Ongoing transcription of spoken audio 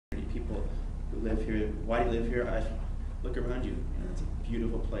people who live here, why do you live here? I look around you. It's a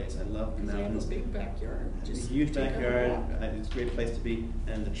beautiful place. I love the mountains. You have a big backyard. Just a huge backyard. It's a great place to be.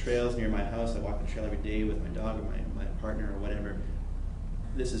 And the trails near my house, I walk the trail every day with my dog or my partner or whatever.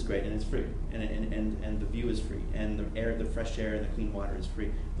 This is great, and it's free, and the view is free, and the air, the fresh air, and the clean water is free.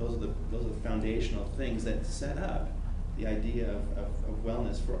 Those are the foundational things that set up the idea of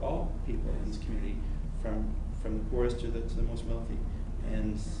wellness for all people in this community, from the poorest to the most wealthy,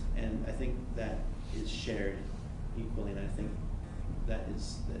 and I think that is shared equally, and I think that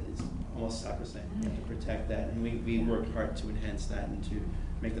is almost sacrosanct. We have to protect that, and we work hard to enhance that and to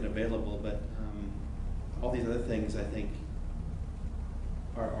make that available. But all these other things, I think,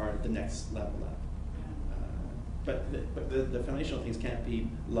 are the next level up. But the foundational things can't be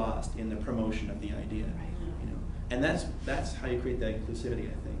lost in the promotion of the idea, you know. And that's how you create that inclusivity,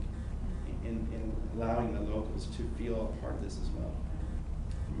 I think, in allowing the locals to feel a part of this as well,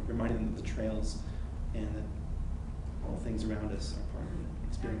 reminding them of the trails and that all things around us are part of the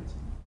experience.